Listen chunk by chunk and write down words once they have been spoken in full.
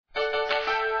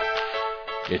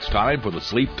It's time for the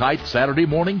Sleep Tight Saturday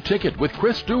Morning Ticket with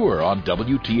Chris Stewart on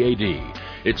WTAD.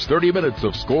 It's 30 minutes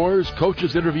of scores,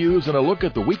 coaches' interviews, and a look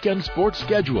at the weekend sports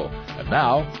schedule. And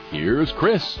now, here's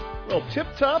Chris. Well,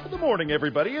 tip-top of the morning,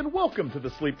 everybody, and welcome to the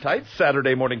Sleep Tight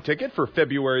Saturday Morning Ticket for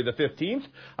February the 15th.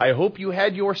 I hope you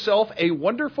had yourself a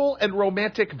wonderful and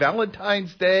romantic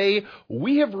Valentine's Day.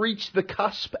 We have reached the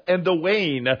cusp and the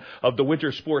wane of the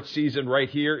winter sports season right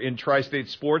here in Tri-State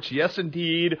Sports. Yes,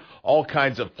 indeed, all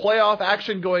kinds of playoff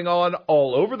action going on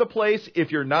all over the place.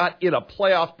 If you're not in a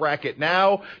playoff bracket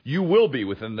now, you will be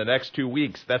within the next 2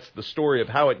 weeks. That's the story of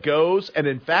how it goes. And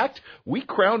in fact, we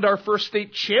crowned our first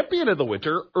state champion of the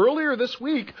winter earlier this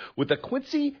week with the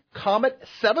Quincy Comet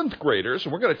 7th graders.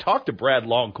 And we're going to talk to Brad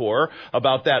Longcor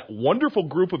about that wonderful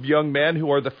group of young men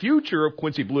who are the future of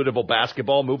Quincy Blue Devil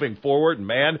basketball moving forward. And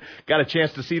man, got a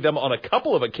chance to see them on a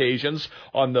couple of occasions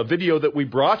on the video that we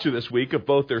brought you this week of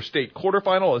both their state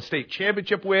quarterfinal and state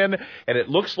championship win. And it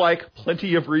looks like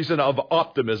plenty of reason of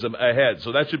optimism ahead.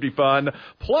 So that should be fun.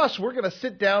 Plus, we're going to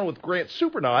sit down with Grant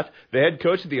Suprenant, the head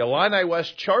coach of the Illini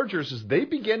West Chargers, as they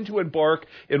begin to embark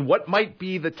in what might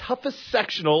be the toughest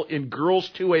sectional in girls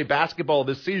 2A basketball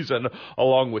this season,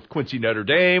 along with Quincy Notre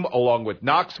Dame, along with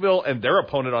Knoxville, and their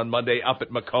opponent on Monday up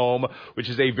at Macomb, which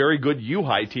is a very good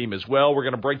U-High team as well. We're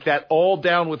going to break that all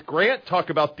down with Grant,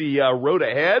 talk about the road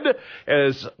ahead,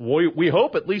 as we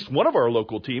hope at least one of our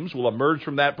local teams will emerge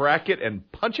from that bracket and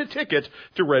punch a ticket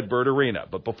to Redbird Arena.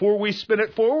 But before we spin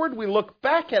it forward, we look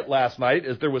back at last night,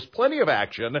 as there was plenty of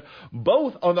action,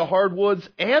 both on the hardwoods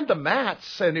and the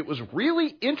mats, and it was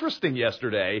really interesting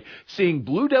yesterday seeing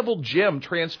Blue Devil Gym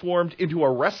transformed into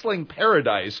a wrestling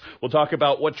paradise. We'll talk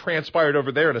about what transpired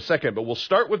over there in a second, but we'll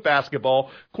start with basketball.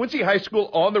 Quincy High School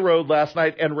on the road last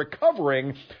night and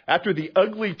recovering after the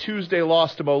ugly Tuesday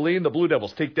loss to Moline. The Blue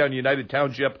Devils take down United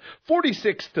Township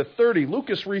 46-30.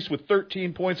 Lucas Reese with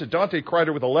 13 points and Dante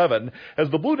Kreider with 11, as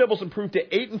the Blue Devils improved to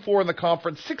 8-4 in the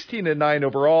conference, 16-9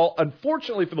 overall.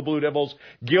 Unfortunately for the Blue Devils,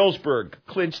 Galesburg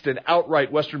clinched an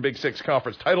outright Western Big Six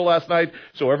conference title last night,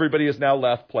 so everybody is now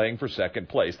left playing for second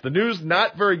place. The news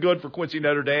not very good for Quincy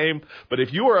Notre Dame, but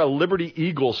if you are a Liberty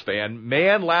Eagles fan,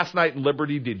 man, last night in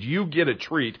Liberty did you get a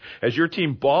treat as your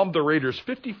team bombed the Raiders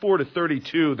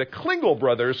 54-32. The Klingel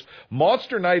brothers,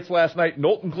 monster nights last night.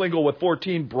 Knowlton Klingel with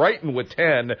 14, Brighton with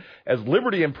 10, as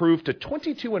Liberty improved to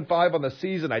 22-5 on the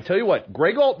season. I tell you what,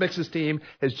 Greg Altmix's team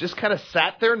has just kind of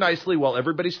sat there nicely while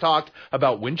everybody's talked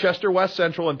about Winchester West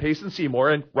Central and Payson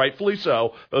Seymour, and rightfully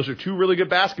so. Those are two really good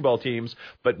basketball teams,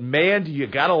 but man, do you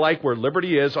gotta like where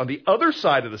Liberty is on the other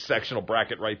side of the sectional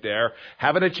bracket right there,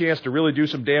 having a chance to really do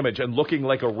some damage and looking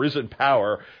like a risen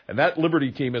power. And that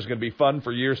Liberty team is going to be fun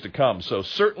for years to come. So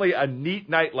certainly a neat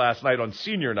night last night on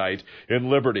senior night in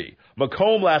Liberty.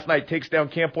 Macomb last night takes down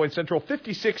Camp Point Central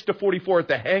 56-44 at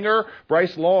the hangar.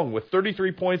 Bryce Long with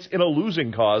 33 points in a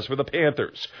losing cause for the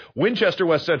Panthers. Winchester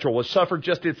West Central has suffered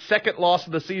just its second loss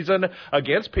of the season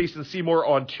against Payson Seymour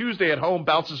on Tuesday at home.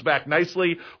 Bounces back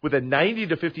nicely with a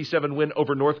 90-57 win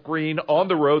over North Green on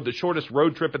the road, the shortest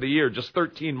road trip of the year, just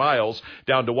 13 miles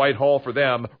down to Whitehall for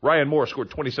them. Ryan Moore scored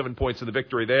 27 points in the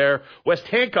victory there. West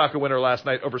Hancock a winner last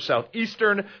night over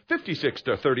Southeastern,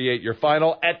 56-38 your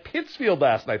final. At Pittsfield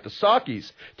last night, the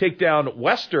Sockies take down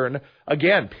Western.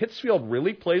 Again, Pittsfield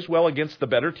really plays well against the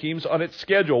better teams on its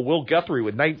schedule. Will Guthrie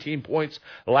with 19 points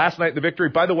last night in the victory.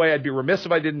 By the way, I'd be remiss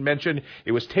if I didn't mention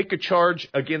it was Take a Charge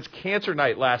Against Cancer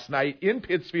Night last night in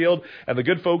Pittsfield, and the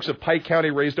good folks of Pike County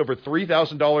raised over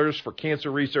 $3,000 for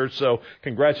cancer research, so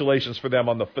congratulations for them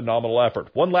on the phenomenal effort.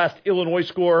 One last Illinois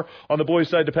score on the boys'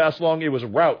 side to pass along. It was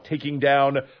Route taking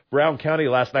down Brown County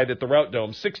last night at the Route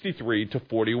Dome,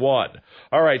 63-41.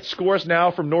 All right, scores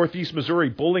now from Northeast Missouri.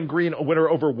 Bowling Green a winner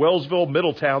over Wellsville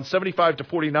Middletown,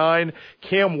 75-49.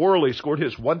 Cam Worley scored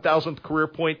his 1,000th career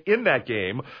point in that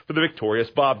game for the victorious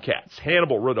Bobcats.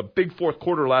 Hannibal rode a big fourth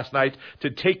quarter last night to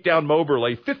take down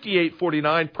Moberly,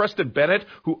 58-49. Preston Bennett,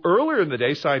 who earlier in the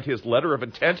day signed his letter of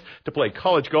intent to play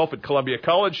college golf at Columbia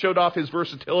College, showed off his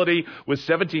versatility with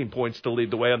 17 points to lead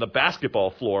the way on the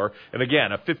basketball floor, and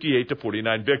again, a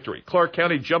 58-49 victory. Clark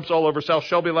County jumps all over South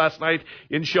Shelby last night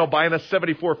in Shelbina,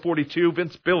 74-42.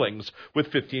 Vince Billings with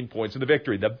 15 points in the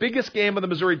victory. The biggest game of the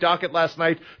Missouri docket last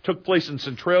night took place in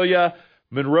Centralia.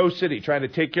 Monroe City trying to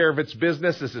take care of its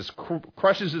business as it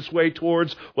crushes its way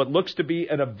towards what looks to be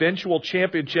an eventual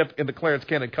championship in the Clarence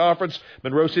Cannon Conference.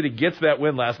 Monroe City gets that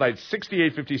win last night,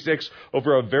 68-56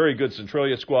 over a very good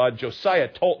Centralia squad. Josiah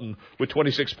Tolton with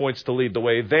 26 points to lead the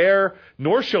way there.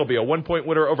 North Shelby, a one-point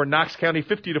winner over Knox County,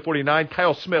 50-49.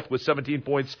 Kyle Smith with 17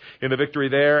 points in the victory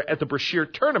there. At the Brashear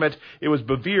tournament, it was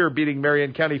Bevier beating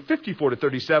Marion County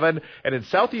 54-37. And in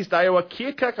Southeast Iowa,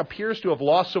 Keokuk appears to have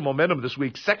lost some momentum this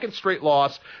week. Second straight loss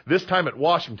loss. This time at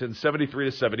Washington,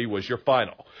 73-70 was your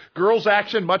final. Girls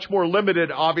action, much more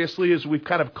limited, obviously, as we've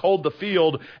kind of culled the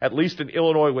field, at least in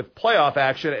Illinois, with playoff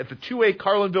action at the 2A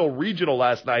Carlinville Regional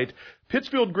last night.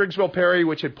 Pittsfield Griggsville Perry,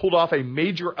 which had pulled off a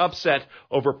major upset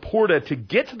over Porta to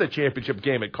get to the championship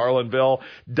game at Carlinville,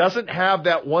 doesn't have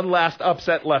that one last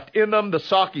upset left in them. The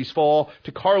Saukeys fall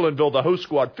to Carlinville, the host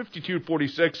squad,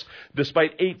 52-46,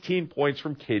 despite 18 points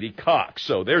from Katie Cox.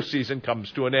 So their season comes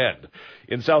to an end.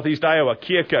 In Southeast Iowa,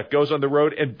 Keokuk goes on the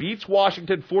road and beats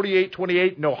Washington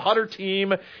 48-28. No hotter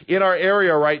team in our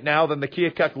area right now than the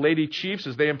Keokuk Lady Chiefs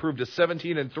as they improved to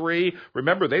 17-3.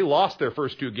 Remember, they lost their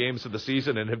first two games of the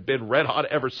season and have been red hot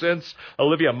ever since.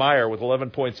 Olivia Meyer with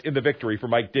 11 points in the victory for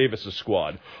Mike Davis's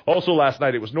squad. Also last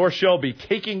night, it was North Shelby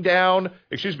taken down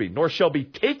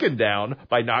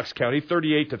by Knox County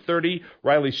 38-30.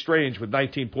 Riley Strange with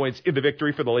 19 points in the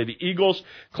victory for the Lady Eagles.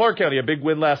 Clark County, a big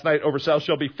win last night over South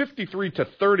Shelby 53-30.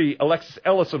 Alexis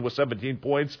Ellison with 17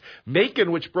 points.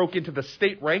 Macon, which broke into the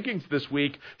state rankings this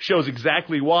week, shows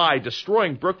exactly why,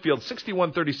 destroying Brookfield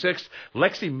 61-36.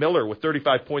 Lexi Miller with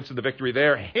 35 points in the victory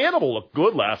there. Hannibal looked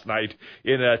good last night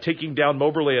in taking down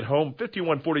Moberly at home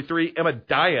 51-43. Emma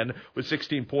Dyan with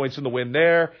 16 points in the win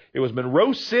there. It was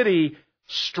Monroe City.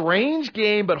 Strange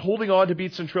game, but holding on to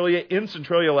beat Centralia in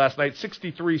Centralia last night,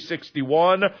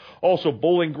 63-61. Also,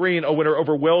 Bowling Green, a winner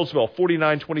over Wellsville,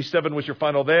 49-27 was your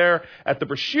final there. At the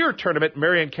Brashear tournament,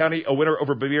 Marion County, a winner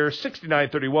over Bevier,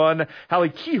 69-31. Hallie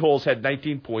Keyholes had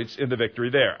 19 points in the victory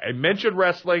there. I mentioned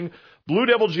wrestling. Blue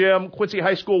Devil Gym, Quincy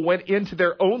High School went into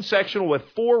their own sectional with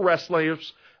 4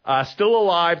 wrestlers still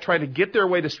alive, trying to get their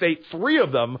way to state. 3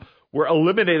 of them were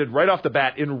eliminated right off the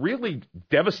bat in really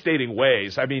devastating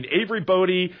ways. I mean, Avery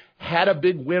Bodie had a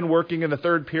big win working in the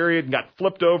third period and got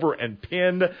flipped over and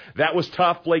pinned. That was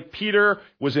tough. Blake Peter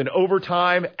was in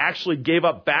overtime, actually gave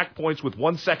up back points with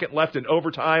 1 second left in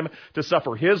overtime to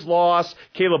suffer his loss.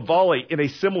 Caleb Volley, in a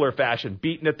similar fashion,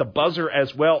 beaten at the buzzer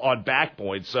as well on back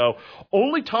points. So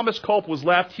only Thomas Culp was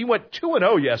left. He went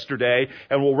 2-0 yesterday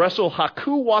and will wrestle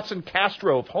Haku Watson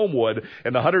Castro of Homewood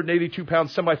in the 182-pound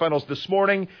semifinals this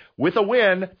morning. With a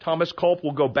win, Thomas Culp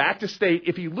will go back to state.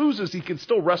 If he loses, he can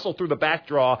still wrestle through the back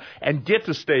draw and get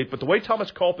to state. But the way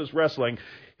Thomas Culp is wrestling,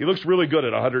 he looks really good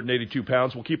at 182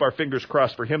 pounds. We'll keep our fingers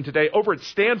crossed for him today. Over at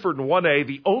Stanford in 1A,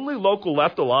 the only local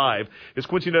left alive is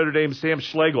Quincy Notre Dame's Sam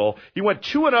Schlegel. He went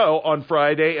 2-0 on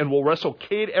Friday and will wrestle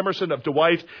Cade Emerson of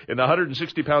Dwight in the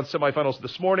 160-pound semifinals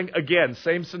this morning. Again,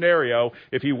 same scenario.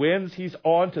 If he wins, he's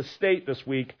on to state this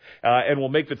week and will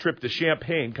make the trip to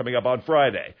Champaign coming up on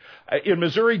Friday. In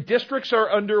Missouri, districts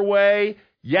are underway.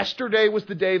 Yesterday was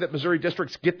the day that Missouri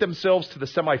districts get themselves to the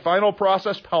semifinal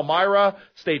process. Palmyra,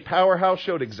 state powerhouse,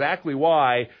 showed exactly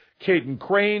why. Caden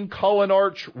Crane, Colin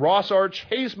Arch, Ross Arch,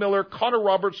 Hayes Miller, Connor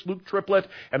Roberts, Luke Triplett,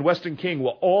 and Weston King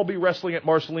will all be wrestling at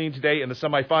Marceline today in the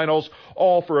semifinals,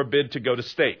 all for a bid to go to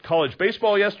state. College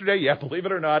baseball yesterday, yeah, believe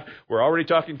it or not, we're already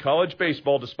talking college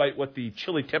baseball despite what the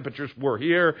chilly temperatures were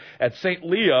here at St.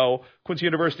 Leo. Quincy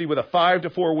University with a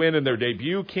 5-4 win in their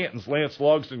debut. Canton's Lance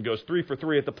Logsdon goes 3 for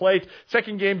 3 at the plate.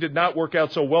 Second game did not work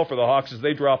out so well for the Hawks as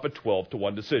they drop a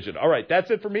 12-1 decision. All right, that's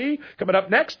it for me. Coming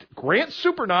up next, Grant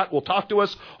Suprenant will talk to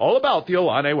us all about the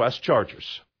Illini West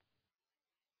Chargers.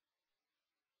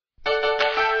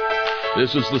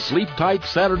 This is the Sleep Tight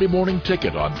Saturday Morning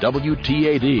Ticket on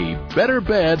WTAD. Better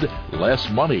bed, less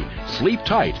money. Sleep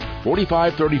Tight,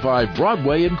 4535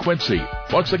 Broadway in Quincy.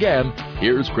 Once again,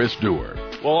 here's Chris Dewar.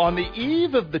 Well, on the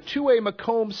eve of the 2A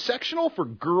Macomb sectional for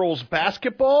girls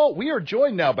basketball, we are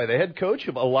joined now by the head coach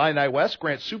of Illini West,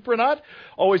 Grant Suprenant.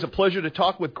 Always a pleasure to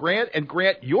talk with Grant. And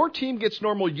Grant, your team gets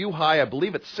normal U-High, I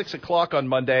believe it's 6 o'clock on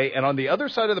Monday. And on the other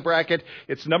side of the bracket,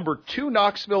 it's number 2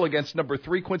 Knoxville against number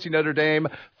 3 Quincy Notre Dame.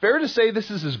 Fair to say this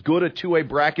is as good a 2A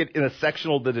bracket in a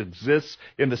sectional that exists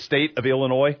in the state of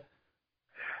Illinois?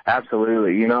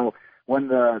 Absolutely. You know, when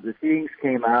the seedings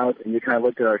came out and you kind of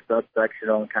looked at our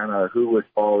sub-sectional and kind of who would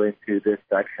fall into this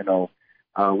sectional,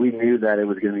 we knew that it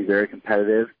was going to be very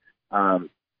competitive. And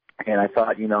I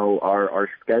thought, you know, our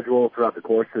schedule throughout the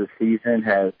course of the season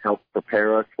has helped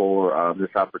prepare us for this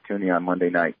opportunity on Monday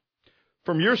night.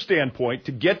 From your standpoint,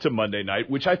 to get to Monday night,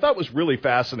 which I thought was really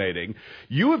fascinating,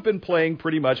 you have been playing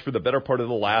pretty much for the better part of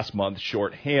the last month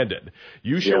shorthanded.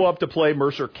 You show up to play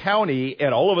Mercer County,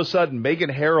 and all of a sudden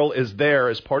Megan Harrell is there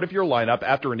as part of your lineup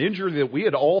after an injury that we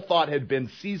had all thought had been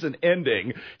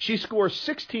season-ending. She scores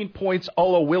 16 points a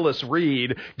la Willis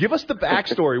Reed. Give us the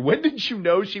backstory. When did you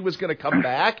know she was going to come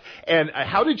back, and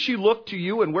how did she look to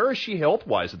you, and where is she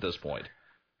health-wise at this point?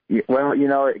 Well, you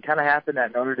know, it kind of happened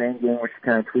at Notre Dame game where she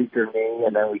kind of tweaked her knee,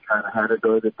 and then we kind of had her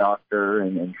go to the doctor,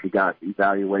 and she got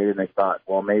evaluated. And they thought,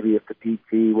 well, maybe if the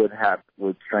PT would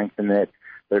strengthen it.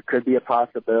 There could be a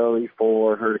possibility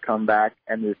for her to come back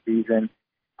end of the season.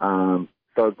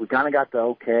 So we kind of got the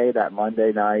okay that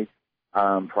Monday night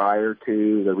prior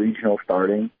to the regional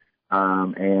starting.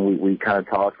 And we kind of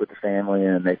talked with the family,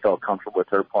 and they felt comfortable with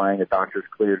her playing. The doctors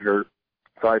cleared her.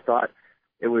 So I thought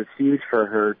it was huge for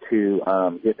her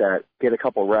to get a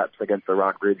couple reps against the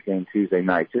Rock Ridge game Tuesday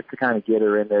night, just to kind of get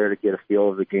her in there to get a feel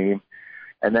of the game.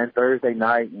 And then Thursday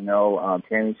night,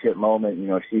 championship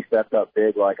moment, she stepped up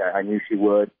big like I knew she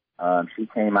would. She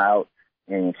came out,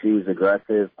 and she was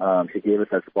aggressive. She gave us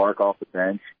that spark off the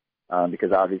bench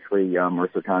because obviously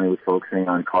Mercer County was focusing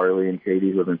on Carly and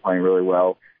Katie, who have been playing really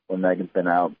well when Megan's been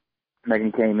out.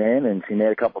 Megan came in, and she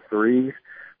made a couple threes,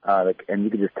 and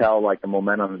you could just tell, like, the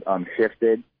momentum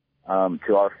shifted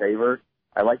to our favor.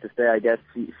 I like to say, I guess,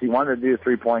 she wanted to do a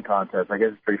three-point contest. I guess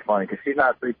it's pretty funny because she's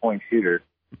not a three-point shooter.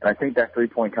 And I think that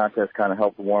three-point contest kind of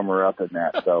helped warm her up in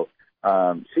that. So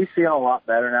she's feeling a lot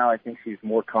better now. I think she's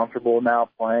more comfortable now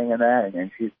playing in that,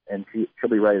 and she'll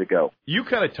be ready to go. You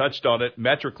kind of touched on it.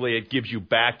 Metrically, it gives you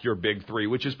back your big three,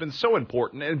 which has been so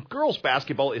important. And girls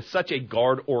basketball is such a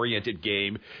guard-oriented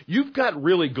game. You've got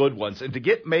really good ones. And to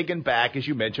get Megan back, as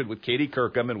you mentioned, with Katie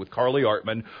Kirkham and with Carly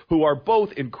Artman, who are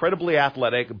both incredibly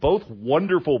athletic, both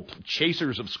wonderful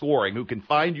chasers of scoring, who can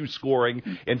find you scoring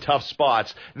in tough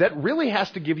spots, that really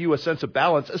has to give you a sense of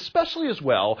balance, especially as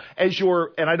well as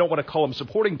your, and I don't want to call them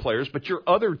supporting players, but your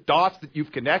other dots that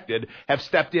you've connected have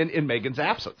stepped in Megan's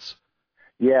absence.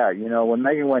 Yeah, when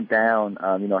Megan went down,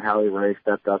 Hallie Ray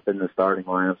stepped up in the starting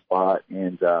lineup spot,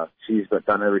 and she's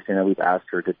done everything that we've asked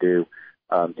her to do.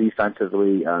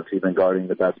 Defensively, she's been guarding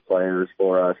the best players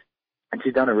for us, and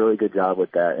she's done a really good job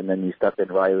with that. And then you stepped in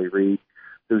Riley Reed,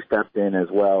 who stepped in as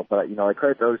well. But, I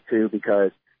credit those two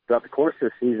because throughout the course of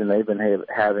the season, they've been able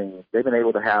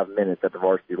to have minutes at the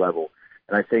varsity level.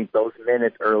 And I think those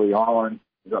minutes early on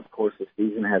throughout the course of the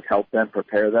season has helped them,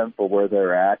 prepare them for where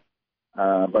they're at.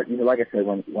 But, like I said,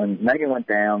 when Megan went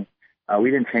down,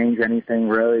 we didn't change anything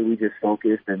really. We just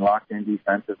focused and locked in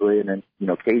defensively. And then,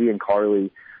 Katie and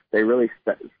Carly, they really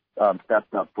stepped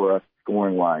up for us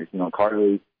scoring-wise.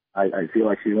 Carly, I feel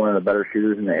like she's one of the better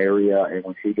shooters in the area. And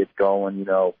when she gets going,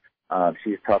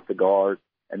 she's tough to guard.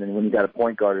 And then when you got a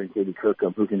point guard in Katie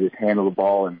Kirkham who can just handle the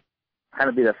ball and kind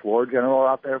of be the floor general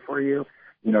out there for you,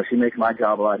 she makes my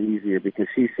job a lot easier because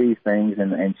she sees things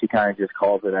and she kind of just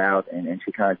calls it out and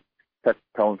she kind of sets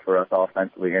the tone for us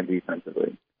offensively and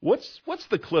defensively. What's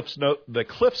the Cliff's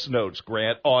Notes,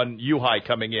 Grant, on U-High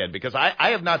coming in? Because I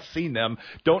have not seen them,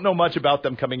 don't know much about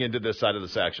them coming into this side of the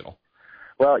sectional.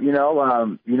 Well, they're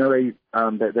going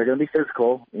to be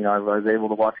physical. I was able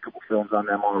to watch a couple films on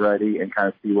them already and kind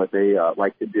of see what they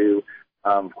like to do.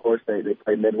 Of course, they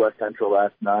played Midwest Central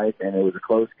last night, and it was a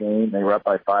close game. They were up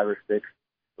by 5 or 6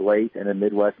 late, and then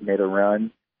Midwest made a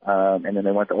run. And then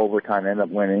they went to overtime and ended up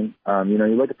winning.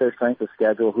 You look at their strength of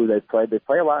schedule, who they played. They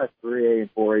play a lot of 3A and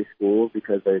 4A schools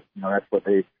because that's what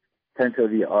they tend to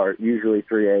be, are usually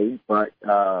 3A. But,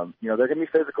 they're going to be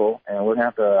physical, and we're going to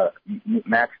have to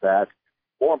match that.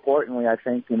 More importantly, I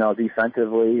think,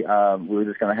 defensively, we're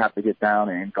just going to have to get down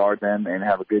and guard them and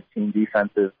have a good team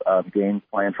defensive game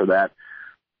plan for that.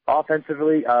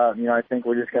 Offensively, I think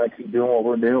we're just going to keep doing what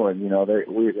we're doing.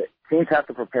 Teams have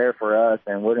to prepare for us,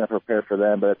 and we're going to prepare for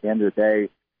them. But at the end of the day,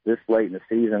 this late in the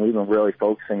season, we've been really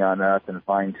focusing on us and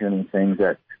fine-tuning things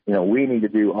that, we need to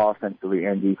do offensively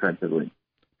and defensively.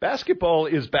 Basketball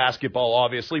is basketball,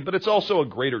 obviously, but it's also a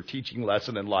greater teaching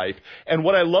lesson in life. And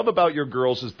what I love about your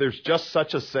girls is there's just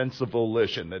such a sense of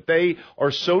volition, that they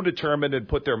are so determined and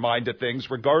put their mind to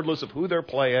things, regardless of who they're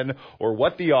playing or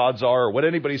what the odds are or what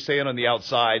anybody's saying on the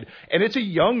outside. And it's a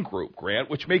young group,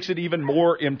 Grant, which makes it even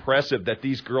more impressive that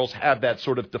these girls have that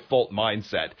sort of default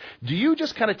mindset. Do you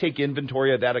just kind of take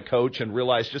inventory of that, a coach, and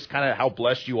realize just kind of how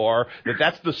blessed you are, that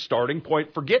that's the starting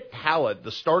point? Forget talent.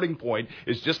 The starting point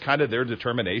is just kind of their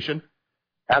determination.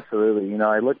 Absolutely.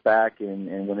 I look back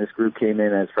and when this group came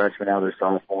in as freshmen, now they're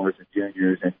sophomores and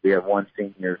juniors, and we have one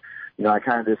senior. I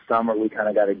kind of this summer we kind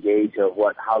of got a gauge of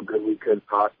how good we could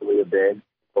possibly have been,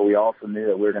 but we also knew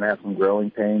that we were going to have some growing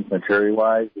pains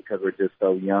maturity-wise because we're just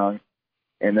so young.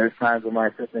 And there's times when my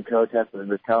assistant coach has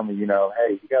to tell me, hey,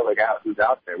 you got to look out who's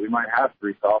out there. We might have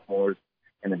 3 sophomores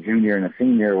and a junior and a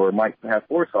senior, or might have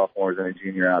 4 sophomores and a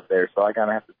junior out there. So I kind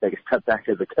of have to take a step back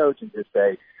as a coach and just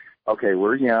say, okay,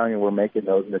 we're young and we're making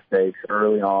those mistakes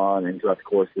early on and throughout the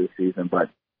course of the season. But,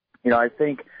 I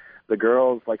think the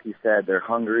girls, like you said, they're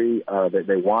hungry,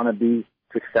 they want to be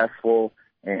successful,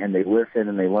 and they listen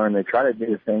and they learn. They try to do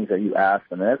the things that you ask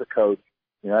them. And as a coach,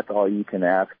 that's all you can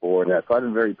ask for. So I've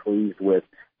been very pleased with,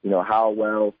 how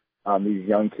well these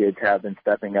young kids have been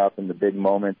stepping up in the big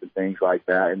moments and things like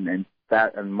that. And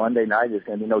and Monday night is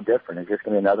going to be no different. It's just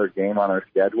going to be another game on our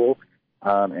schedule,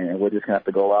 and we're just going to have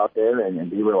to go out there and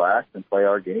be relaxed and play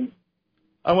our game.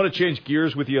 I want to change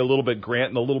gears with you a little bit, Grant,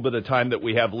 in the little bit of time that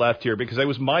we have left here, because I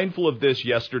was mindful of this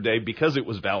yesterday because it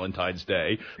was Valentine's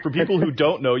Day. For people who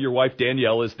don't know, your wife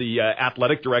Danielle is the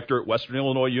athletic director at Western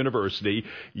Illinois University.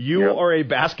 You are a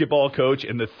basketball coach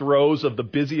in the throes of the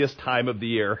busiest time of the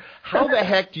year. How the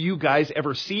heck do you guys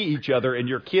ever see each other and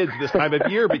your kids this time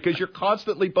of year? Because you're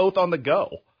constantly both on the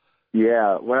go.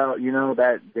 Yeah, well, you know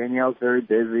that Danielle's very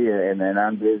busy, and then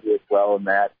I'm busy as well in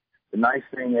that. The nice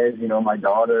thing is, you know, my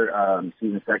daughter,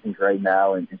 she's in second grade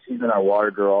now, and she's been our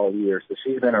water girl all year. So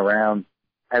she's been around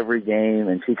every game,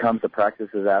 and she comes to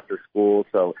practices after school.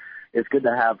 So it's good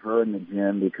to have her in the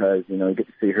gym because, you know, you get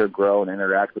to see her grow and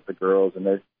interact with the girls. And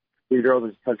these girls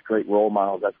are such great role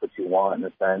models. That's what you want in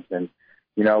a sense. And,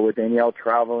 you know, with Danielle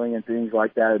traveling and things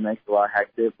like that, it makes it a lot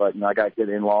hectic. But, you know, I got good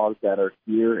in-laws that are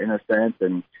here in a sense.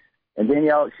 And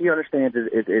Danielle, she understands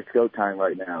it's go time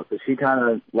right now. So she kind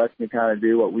of lets me kind of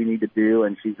do what we need to do,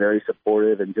 and she's very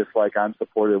supportive, and just like I'm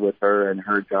supportive with her and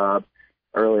her job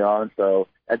early on. So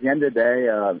at the end of the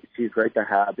day, she's great to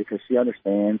have because she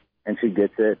understands and she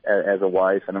gets it as a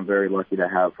wife, and I'm very lucky to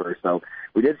have her. So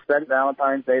we did spend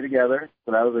Valentine's Day together,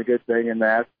 so that was a good thing in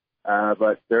that.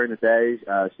 But during the day,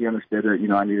 she understood that, you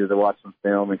know, I needed to watch some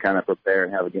film and kind of prepare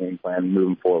and have a game plan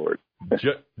moving forward.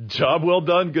 Job well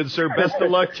done, good sir. Best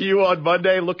of luck to you on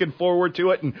Monday. Looking forward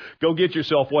to it, and go get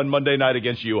yourself one Monday night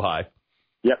against U-High.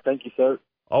 Yep, thank you, sir.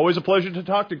 Always a pleasure to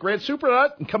talk to Grant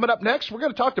Suprenant. And coming up next, we're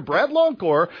going to talk to Brad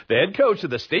Longcor, the head coach of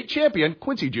the state champion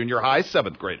Quincy Junior High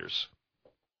 7th graders.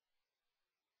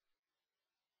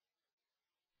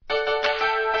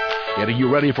 Getting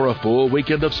you ready for a full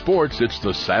weekend of sports, it's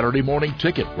the Saturday Morning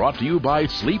Ticket, brought to you by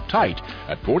Sleep Tight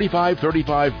at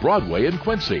 4535 Broadway in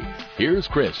Quincy. Here's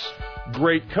Chris.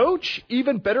 Great coach,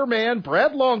 even better man,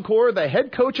 Brad Longcor, the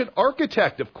head coach and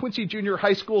architect of Quincy Junior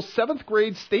High School's 7th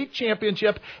grade state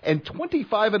championship and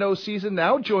 25-0 season,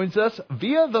 now joins us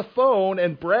via the phone.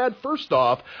 And Brad, first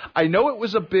off, I know it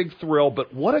was a big thrill,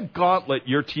 but what a gauntlet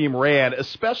your team ran,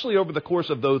 especially over the course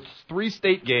of those 3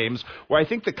 state games, where I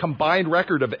think the combined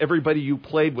record of everybody you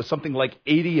played was something like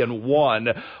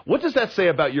 80-1. What does that say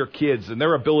about your kids and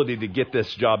their ability to get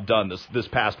this job done this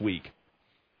past week?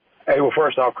 Hey, well,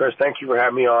 first off, Chris, thank you for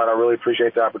having me on. I really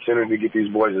appreciate the opportunity to get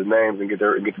these boys' names and get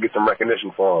some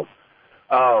recognition for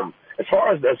them. As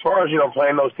far as you know,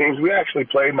 playing those teams, we actually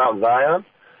played Mount Zion,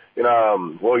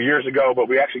 years ago, but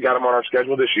we actually got them on our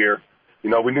schedule this year. You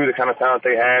know, we knew the kind of talent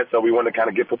they had, so we wanted to kind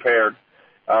of get prepared.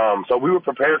 So we were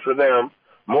prepared for them.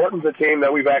 Morton's a team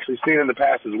that we've actually seen in the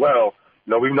past as well.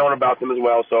 You know, we've known about them as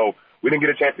well, so we didn't get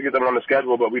a chance to get them on the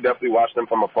schedule, but we definitely watched them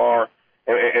from afar.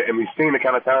 And we've seen the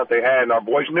kind of talent they had, and our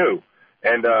boys knew.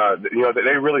 And,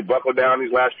 they really buckled down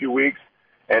these last few weeks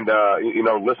and,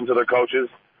 listened to their coaches,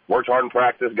 worked hard in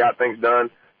practice, got things done,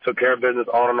 took care of business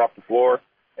on and off the floor.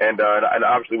 And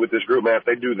obviously with this group, man, if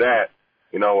they do that,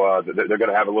 they're going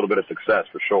to have a little bit of success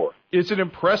for sure. It's an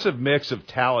impressive mix of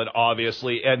talent,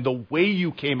 obviously, and the way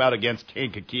you came out against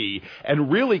Kankakee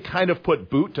and really kind of put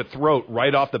boot to throat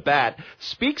right off the bat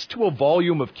speaks to a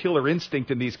volume of killer instinct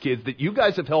in these kids that you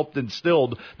guys have helped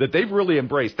instilled that they've really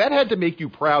embraced. That had to make you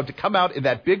proud to come out in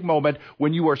that big moment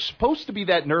when you are supposed to be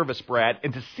that nervous, Brad,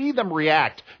 and to see them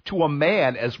react to a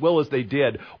man as well as they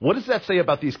did. What does that say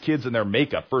about these kids and their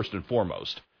makeup, first and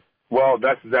foremost? Well,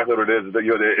 that's exactly what it is.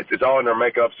 It's all in their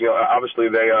makeups. Obviously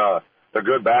they're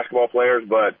good basketball players,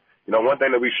 but one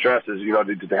thing that we stress is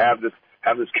to have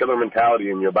this killer mentality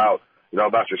in you about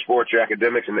your sports, your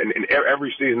academics, and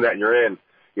every season that you're in.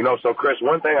 So Chris,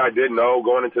 one thing I did know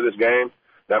going into this game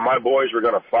that my boys were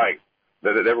going to fight.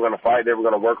 That they were going to fight. They were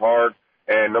going to work hard,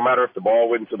 and no matter if the ball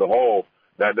went into the hole,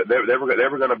 that they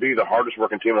were going to be the hardest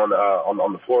working team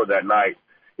on the floor that night.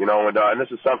 And this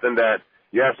is something that.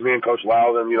 Yes, me and Coach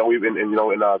Loudon, we've been,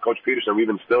 and Coach Peterson, we've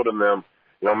instilled in them,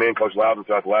 me and Coach Loudon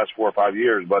throughout the last 4 or 5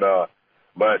 years. But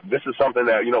this is something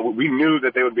that, we knew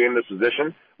that they would be in this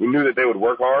position. We knew that they would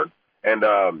work hard. And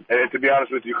to be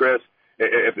honest with you, Chris,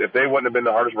 if they wouldn't have been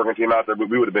the hardest working team out there,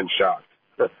 we would have been shocked.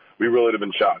 We really would have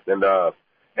been shocked. And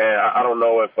I don't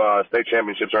know if state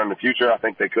championships are in the future. I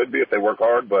think they could be if they work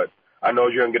hard. But I know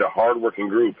you're going to get a hard working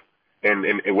group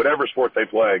in whatever sport they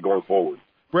play going forward.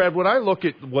 Brad, when I look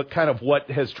at what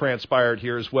has transpired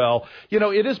here as well,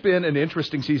 it has been an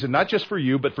interesting season, not just for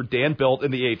you, but for Dan Belt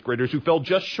and the 8th graders who fell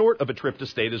just short of a trip to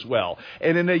state as well.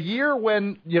 And in a year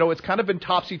when, it's kind of been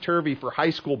topsy-turvy for high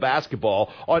school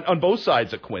basketball on both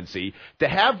sides of Quincy, to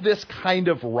have this kind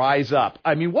of rise up,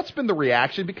 I mean, what's been the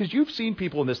reaction? Because you've seen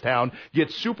people in this town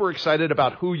get super excited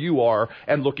about who you are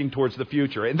and looking towards the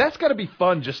future. And that's got to be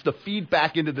fun just to feed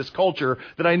back into this culture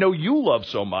that I know you love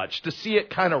so much, to see it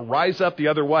kind of rise up the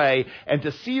other way, and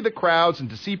to see the crowds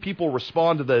and to see people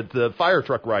respond to the fire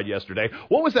truck ride yesterday.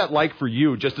 What was that like for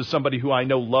you, just as somebody who I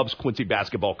know loves Quincy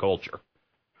basketball culture?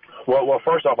 Well,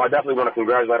 first off, I definitely want to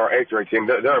congratulate our 8th grade team.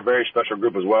 They're a very special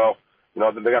group as well.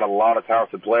 They got a lot of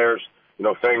talented players.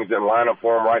 Things didn't line up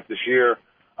for them right this year.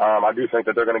 I do think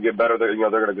that they're going to get better. They're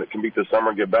going to compete this summer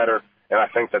and get better. And I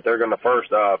think that they're going to first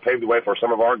pave the way for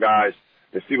some of our guys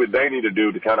to see what they need to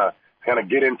do to kind of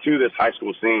get into this high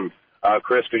school scene.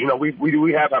 Chris, because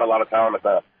we have had a lot of talent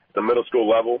at the middle school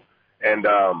level, and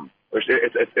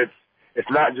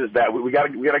it's not just that. We got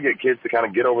to get kids to kind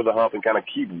of get over the hump and kind of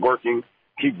keep working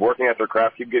at their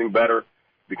craft, keep getting better,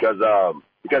 because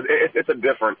it's a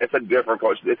different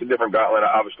coach, it's a different gauntlet,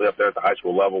 obviously up there at the high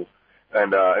school level,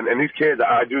 and these kids,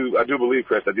 I do believe,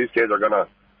 Chris, that these kids are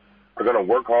gonna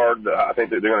work hard. I think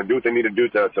that they're gonna do what they need to do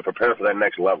to prepare for that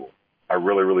next level. I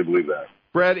really, really believe that.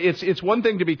 Brad, it's one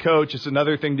thing to be coach. It's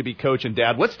another thing to be coach and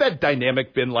dad. What's that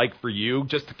dynamic been like for you,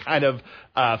 just to kind of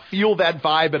feel that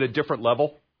vibe at a different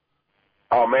level?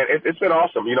 Oh, man, it's been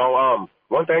awesome.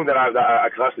 One thing that I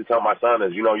constantly tell my son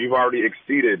is, you've already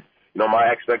exceeded, my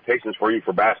expectations for you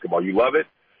for basketball. You love it.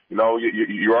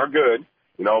 You are good,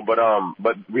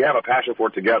 but we have a passion for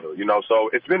it together, So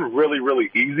it's been really, really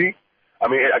easy. I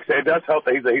mean, like I say, it does help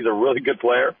that he's a really good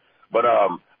player. But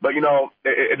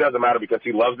it doesn't matter because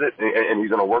he loves it and he's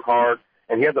going to work hard.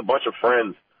 And he has a bunch of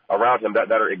friends around him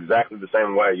that are exactly the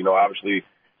same way. Obviously,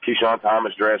 Keyshawn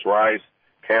Thomas, Dreas Rice,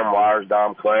 Cam Wires,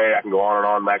 Dom Clay. I can go on and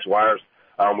on, Max Wires.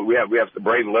 We have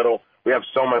Braden Little. We have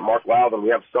so much, Mark Loudon. We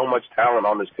have so much talent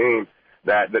on this team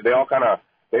that they all kind of,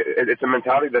 it's a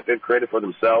mentality that they've created for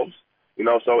themselves.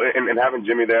 So and having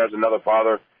Jimmy there as another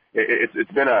father,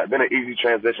 it's been an easy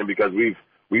transition because we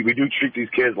do treat these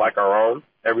kids like our own,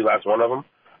 every last one of them.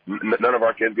 None of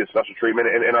our kids get special treatment,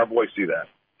 and our boys see that.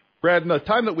 Brad, in the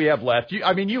time that we have left,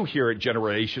 you hear it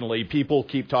generationally. People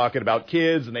keep talking about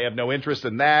kids, and they have no interest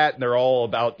in that, and they're all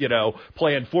about,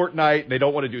 playing Fortnite, and they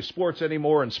don't want to do sports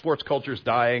anymore, and sports culture's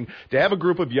dying. To have a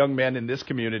group of young men in this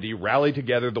community rally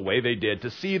together the way they did, to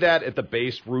see that at the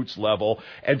base roots level,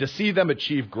 and to see them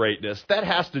achieve greatness, that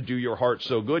has to do your heart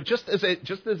so good, just as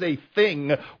a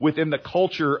thing within the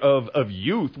culture of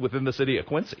youth within the city of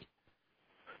Quincy.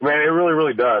 Man, it really,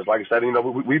 really does. Like I said,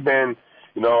 we've been,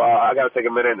 I got to take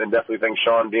a minute and definitely thank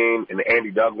Sean Dean and Andy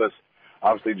Douglas,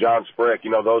 obviously John Sprick,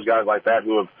 those guys like that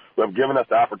who have given us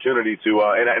the opportunity to,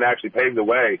 and actually paved the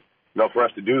way, for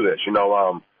us to do this.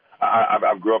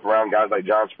 I grew up around guys like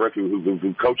John Sprick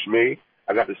who coached me.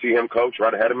 I got to see him coach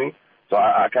right ahead of me. So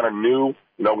I kind of knew,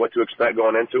 what to expect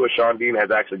going into it. Sean Dean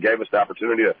has actually gave us the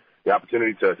opportunity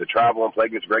to travel and play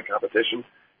against great competition,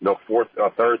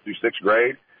 third through sixth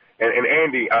grade. And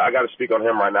Andy, I got to speak on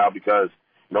him right now because,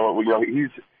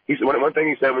 he's one thing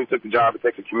he said when he took the job, it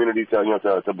takes a community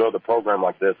to build a program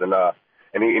like this. And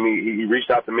he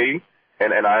reached out to me,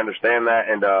 and I understand that.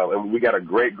 And we got a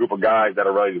great group of guys that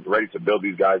are ready to build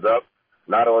these guys up,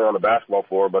 not only on the basketball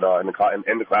floor, but in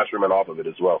the classroom and off of it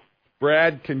as well.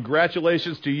 Brad,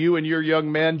 congratulations to you and your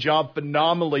young men. Job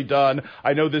phenomenally done.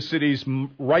 I know this city's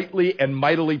rightly and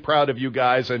mightily proud of you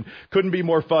guys, and couldn't be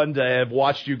more fun to have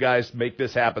watched you guys make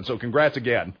this happen. So congrats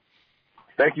again.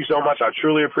 Thank you so much. I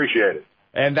truly appreciate it.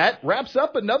 And that wraps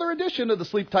up another edition of the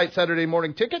Sleep Tight Saturday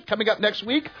Morning Ticket. Coming up next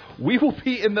week, we will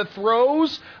be in the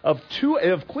throes of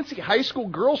Quincy high school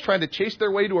girls trying to chase their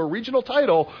way to a regional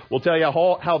title. We'll tell you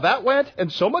how that went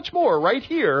and so much more right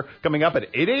here, coming up at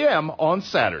 8 a.m. on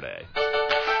Saturday.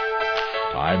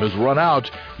 Time has run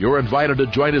out. You're invited to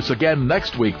join us again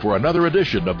next week for another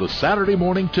edition of the Saturday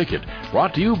Morning Ticket,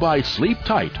 brought to you by Sleep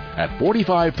Tight at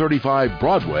 4535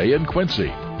 Broadway in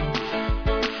Quincy.